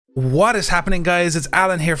What is happening, guys? It's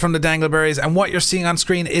Alan here from the Dangleberries, and what you're seeing on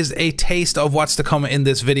screen is a taste of what's to come in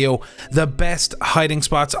this video. The best hiding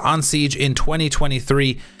spots on Siege in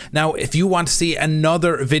 2023. Now, if you want to see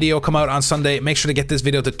another video come out on Sunday, make sure to get this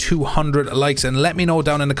video to 200 likes and let me know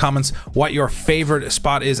down in the comments what your favorite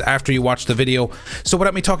spot is after you watch the video. So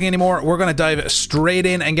without me talking anymore, we're going to dive straight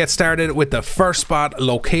in and get started with the first spot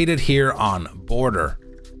located here on Border.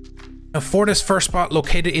 Now, for this first spot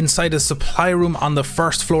located inside the supply room on the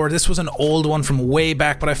first floor, this was an old one from way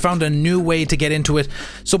back, but I found a new way to get into it.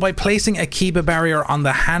 So by placing a Kiba barrier on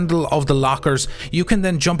the handle of the lockers, you can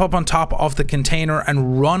then jump up on top of the container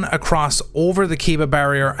and run across over the Kiba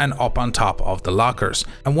barrier and up on top of the lockers.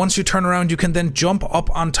 And once you turn around, you can then jump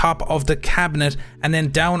up on top of the cabinet and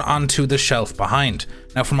then down onto the shelf behind.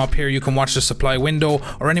 Now from up here you can watch the supply window,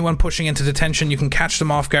 or anyone pushing into detention, you can catch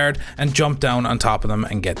them off guard and jump down on top of them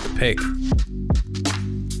and get the pick.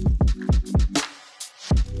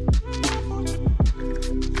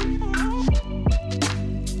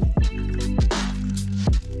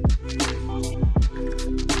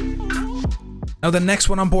 Now the next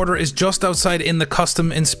one on Border is just outside in the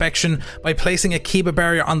custom inspection. By placing a Kiba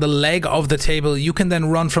barrier on the leg of the table, you can then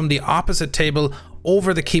run from the opposite table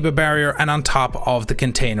over the Kiba barrier and on top of the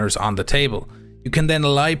containers on the table. You can then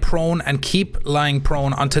lie prone and keep lying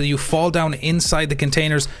prone until you fall down inside the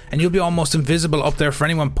containers, and you'll be almost invisible up there for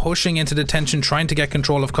anyone pushing into detention trying to get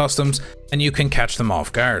control of customs, and you can catch them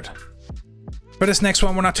off guard. For this next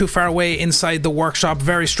one, we're not too far away inside the workshop.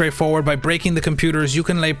 Very straightforward. By breaking the computers, you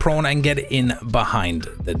can lay prone and get in behind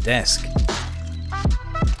the desk.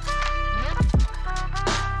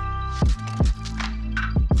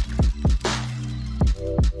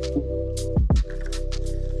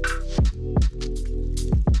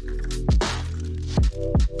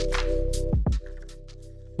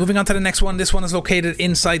 Moving on to the next one, this one is located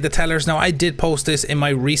inside the tellers. Now I did post this in my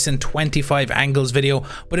recent 25 angles video,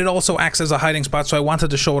 but it also acts as a hiding spot, so I wanted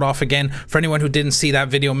to show it off again. For anyone who didn't see that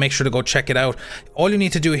video, make sure to go check it out. All you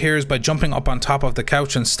need to do here is by jumping up on top of the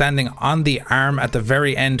couch and standing on the arm at the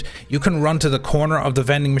very end, you can run to the corner of the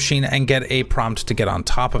vending machine and get a prompt to get on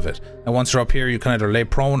top of it. Now once you're up here, you can either lay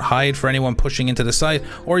prone, hide for anyone pushing into the side,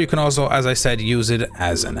 or you can also, as I said, use it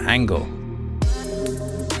as an angle.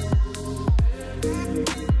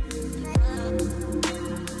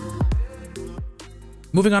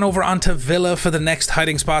 Moving on over onto Villa for the next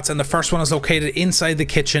hiding spots, and the first one is located inside the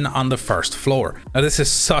kitchen on the first floor. Now this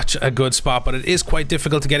is such a good spot, but it is quite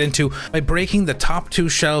difficult to get into. By breaking the top two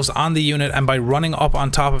shelves on the unit and by running up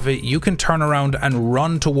on top of it, you can turn around and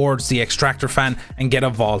run towards the extractor fan and get a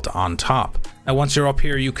vault on top. Now once you're up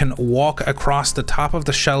here, you can walk across the top of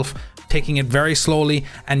the shelf, taking it very slowly,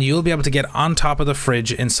 and you'll be able to get on top of the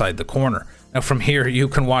fridge inside the corner. Now from here you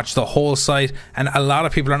can watch the whole site, and a lot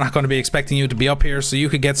of people are not going to be expecting you to be up here, so you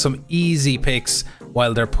could get some easy picks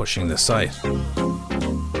while they're pushing the site.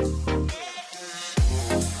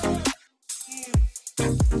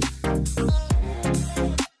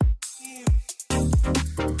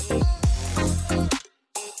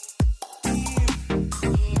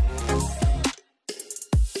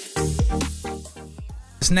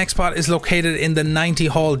 Next spot is located in the 90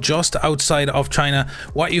 hall just outside of China.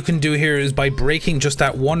 What you can do here is by breaking just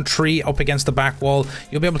that one tree up against the back wall,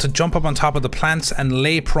 you'll be able to jump up on top of the plants and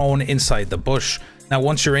lay prone inside the bush. Now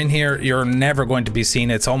once you're in here, you're never going to be seen.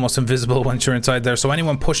 It's almost invisible once you're inside there, so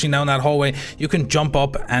anyone pushing down that hallway, you can jump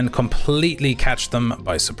up and completely catch them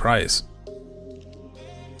by surprise.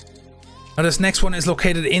 Now this next one is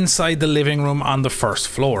located inside the living room on the first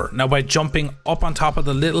floor. Now by jumping up on top of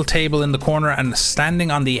the little table in the corner and standing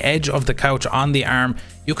on the edge of the couch on the arm,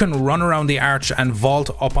 you can run around the arch and vault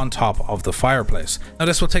up on top of the fireplace. Now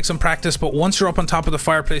this will take some practice, but once you're up on top of the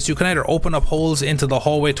fireplace, you can either open up holes into the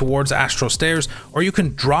hallway towards Astro Stairs, or you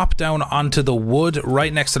can drop down onto the wood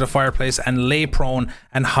right next to the fireplace and lay prone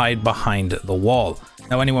and hide behind the wall.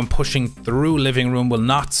 Now anyone pushing through living room will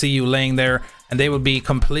not see you laying there, and they will be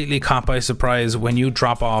completely caught by surprise when you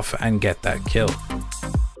drop off and get that kill.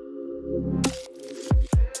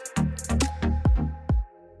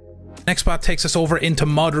 Next spot takes us over into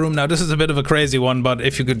Mudroom. Now this is a bit of a crazy one, but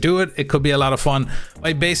if you could do it, it could be a lot of fun.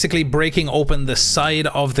 By basically breaking open the side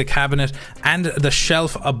of the cabinet and the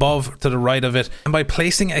shelf above to the right of it, and by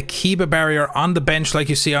placing a Kiba barrier on the bench like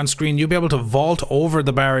you see on screen, you'll be able to vault over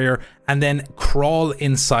the barrier and then crawl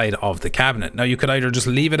inside of the cabinet. Now you could either just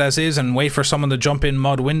leave it as is and wait for someone to jump in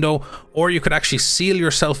mud window, or you could actually seal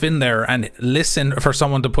yourself in there and listen for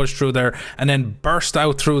someone to push through there and then burst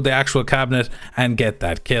out through the actual cabinet and get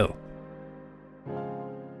that kill.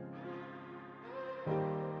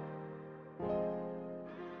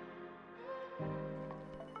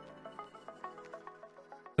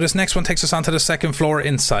 This next one takes us onto the second floor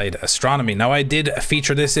inside Astronomy. Now I did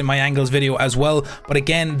feature this in my angles video as well, but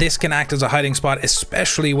again this can act as a hiding spot,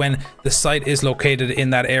 especially when the site is located in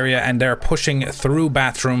that area and they're pushing through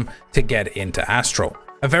bathroom to get into Astro.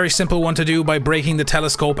 A very simple one to do by breaking the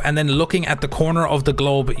telescope and then looking at the corner of the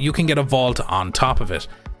globe, you can get a vault on top of it.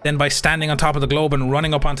 Then by standing on top of the globe and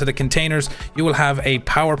running up onto the containers, you will have a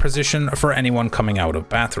power position for anyone coming out of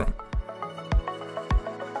bathroom.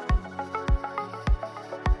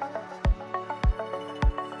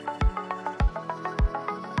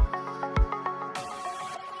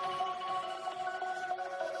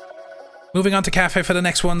 Moving on to Kafe for the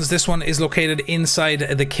next ones. This one is located inside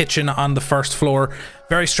the kitchen on the first floor.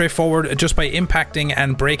 Very straightforward. Just by impacting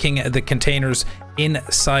and breaking the containers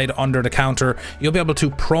inside under the counter, you'll be able to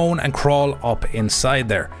prone and crawl up inside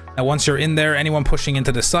there. Now once you're in there, anyone pushing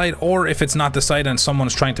into the site, or if it's not the site and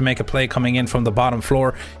someone's trying to make a play coming in from the bottom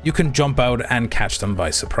floor, you can jump out and catch them by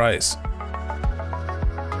surprise.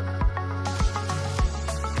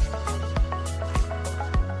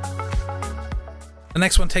 The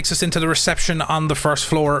next one takes us into the reception on the first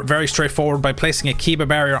floor. Very straightforward by placing a Kiba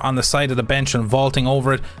barrier on the side of the bench and vaulting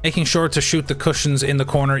over it, making sure to shoot the cushions in the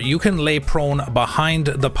corner. You can lay prone behind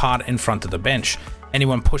the pot in front of the bench.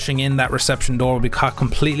 Anyone pushing in that reception door will be caught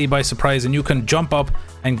completely by surprise and you can jump up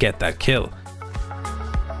and get that kill.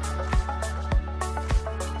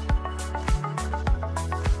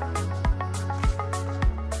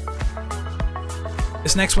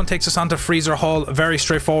 This next one takes us onto Freezer Hall. A very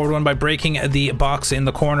straightforward one by breaking the box in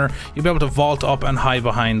the corner. You'll be able to vault up and hide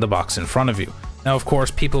behind the box in front of you. Now of course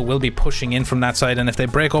people will be pushing in from that side, and if they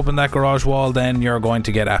break open that garage wall then you're going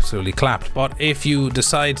to get absolutely clapped. But if you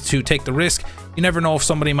decide to take the risk, you never know if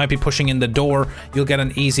somebody might be pushing in the door, you'll get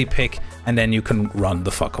an easy pick and then you can run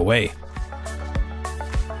the fuck away.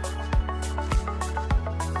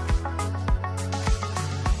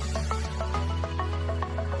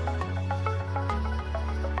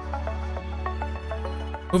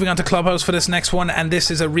 Moving on to Clubhouse for this next one, and this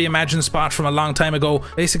is a reimagined spot from a long time ago.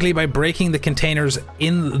 Basically by breaking the containers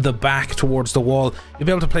in the back towards the wall, you'll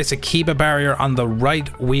be able to place a Kiba barrier on the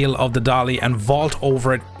right wheel of the dolly and vault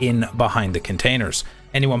over it in behind the containers.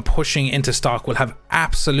 Anyone pushing into stock will have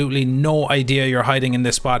absolutely no idea you're hiding in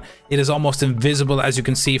this spot. It is almost invisible, as you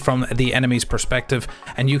can see from the enemy's perspective,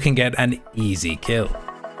 and you can get an easy kill.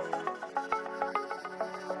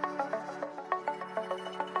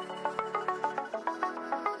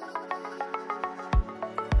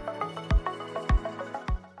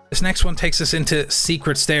 This next one takes us into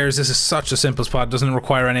Secret Stairs. This is such a simple spot, doesn't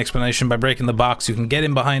require any explanation. By breaking the box, you can get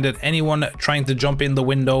in behind it. Anyone trying to jump in the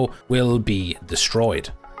window will be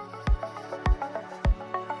destroyed.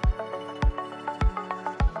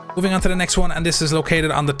 Moving on to the next one, and this is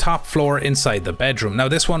located on the top floor inside the bedroom. Now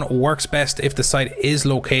this one works best if the site is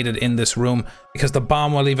located in this room, because the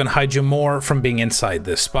bomb will even hide you more from being inside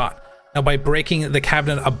this spot. Now by breaking the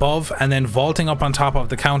cabinet above and then vaulting up on top of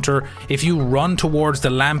the counter, if you run towards the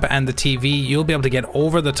lamp and the TV, you'll be able to get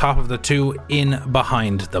over the top of the two in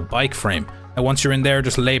behind the bike frame. Now once you're in there,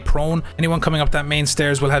 just lay prone. Anyone coming up that main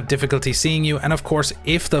stairs will have difficulty seeing you, and of course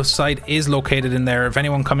if the site is located in there, if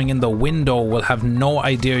anyone coming in the window will have no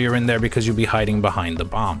idea you're in there because you'll be hiding behind the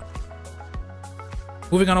bomb.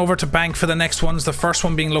 Moving on over to Bank for the next ones, the first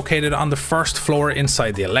one being located on the first floor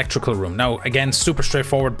inside the electrical room. Now again, super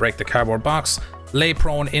straightforward, break the cardboard box, lay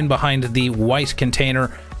prone in behind the white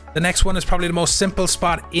container. The next one is probably the most simple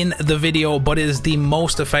spot in the video, but is the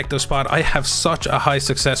most effective spot. I have such a high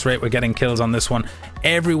success rate with getting kills on this one.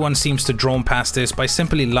 Everyone seems to drone past this. By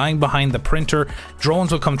simply lying behind the printer,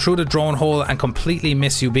 drones will come through the drone hole and completely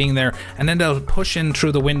miss you being there, and then they'll push in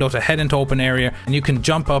through the window to head into open area, and you can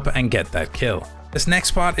jump up and get that kill. This next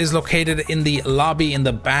spot is located in the lobby in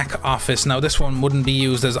the back office. Now this one wouldn't be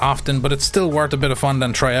used as often, but it's still worth a bit of fun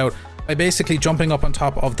to try out. By basically jumping up on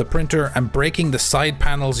top of the printer and breaking the side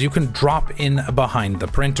panels, you can drop in behind the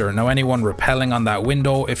printer. Now anyone rappelling on that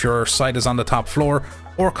window, if your site is on the top floor,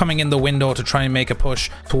 or coming in the window to try and make a push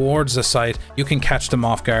towards the site, you can catch them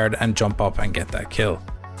off guard and jump up and get that kill.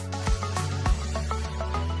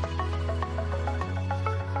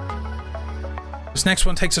 This next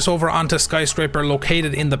one takes us over onto Skyscraper,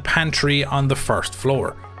 located in the pantry on the first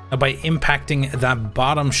floor. Now by impacting that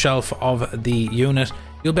bottom shelf of the unit,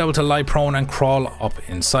 you'll be able to lie prone and crawl up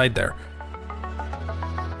inside there.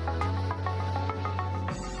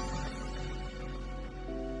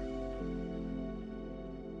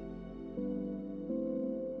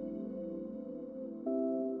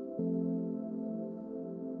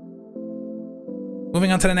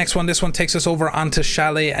 Moving on to the next one, this one takes us over onto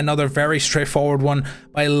Chalet, another very straightforward one.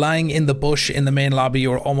 By lying in the bush in the main lobby,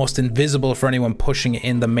 you're almost invisible for anyone pushing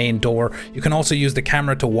in the main door. You can also use the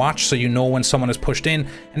camera to watch so you know when someone is pushed in,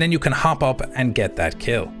 and then you can hop up and get that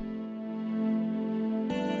kill.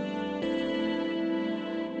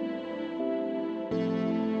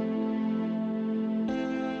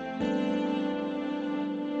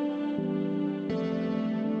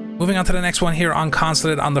 Moving on to the next one here on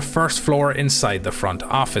Consulate on the first floor inside the front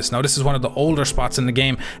office. Now this is one of the older spots in the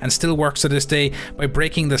game and still works to this day. By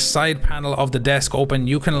breaking the side panel of the desk open,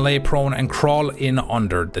 you can lay prone and crawl in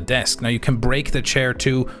under the desk. Now you can break the chair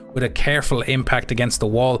too with a careful impact against the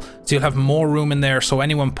wall, so you'll have more room in there, so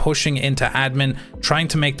anyone pushing into admin trying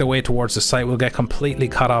to make their way towards the site will get completely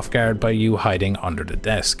caught off guard by you hiding under the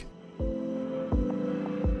desk.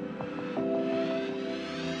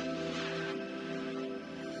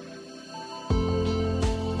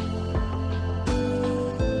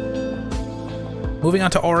 Moving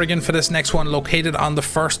on to Oregon for this next one, located on the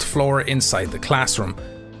first floor inside the classroom.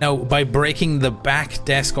 Now, by breaking the back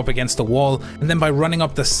desk up against the wall, and then by running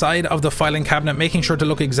up the side of the filing cabinet, making sure to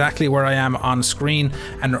look exactly where I am on screen,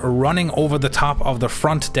 and running over the top of the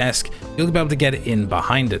front desk, you'll be able to get in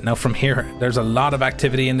behind it. Now from here, there's a lot of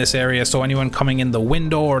activity in this area, so anyone coming in the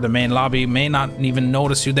window or the main lobby may not even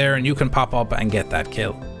notice you there, and you can pop up and get that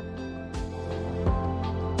kill.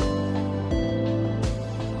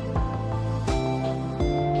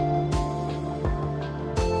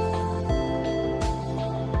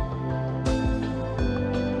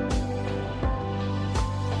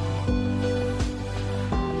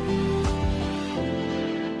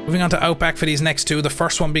 Moving on to Outback for these next two, the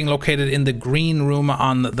first one being located in the green room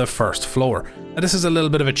on the first floor. Now this is a little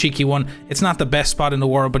bit of a cheeky one. It's not the best spot in the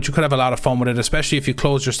world, but you could have a lot of fun with it, especially if you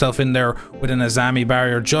close yourself in there with an Azami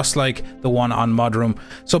barrier, just like the one on Mudroom.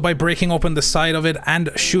 So by breaking open the side of it and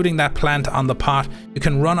shooting that plant on the pot, you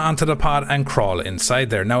can run onto the pot and crawl inside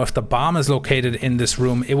there. Now if the bomb is located in this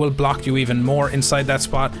room, it will block you even more inside that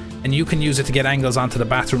spot, and you can use it to get angles onto the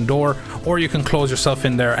bathroom door, or you can close yourself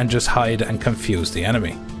in there and just hide and confuse the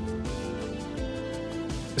enemy.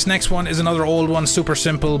 This next one is another old one, super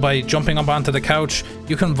simple. By jumping up onto the couch,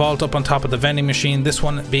 you can vault up on top of the vending machine, this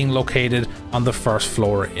one being located on the first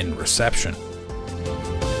floor in reception.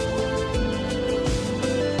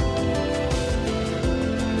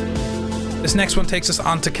 This next one takes us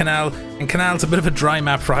onto Kanal, and Kanal's a bit of a dry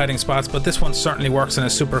map for hiding spots, but this one certainly works and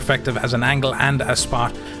is super effective as an angle and a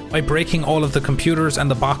spot. By breaking all of the computers and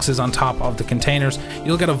the boxes on top of the containers,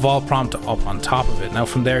 you'll get a vault prompt up on top of it. Now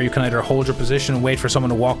from there you can either hold your position and wait for someone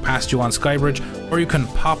to walk past you on Skybridge, or you can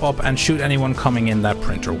pop up and shoot anyone coming in that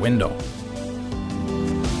printer window.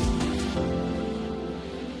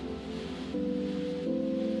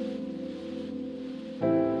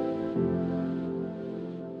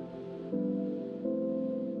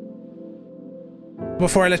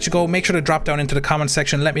 Before I let you go, make sure to drop down into the comment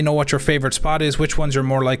section, let me know what your favorite spot is, which ones you're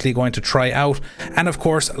more likely going to try out, and of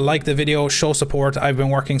course like the video, show support. I've been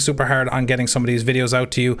working super hard on getting some of these videos out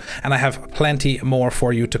to you, and I have plenty more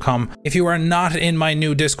for you to come. If you are not in my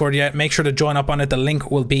new Discord yet, make sure to join up on it, the link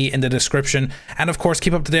will be in the description, and of course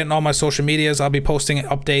keep up to date on all my social medias. I'll be posting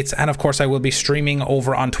updates, and of course I will be streaming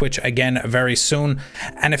over on Twitch again very soon.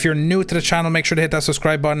 And if you're new to the channel, make sure to hit that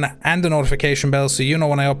subscribe button and the notification bell so you know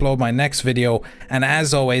when I upload my next video. And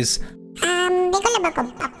as always,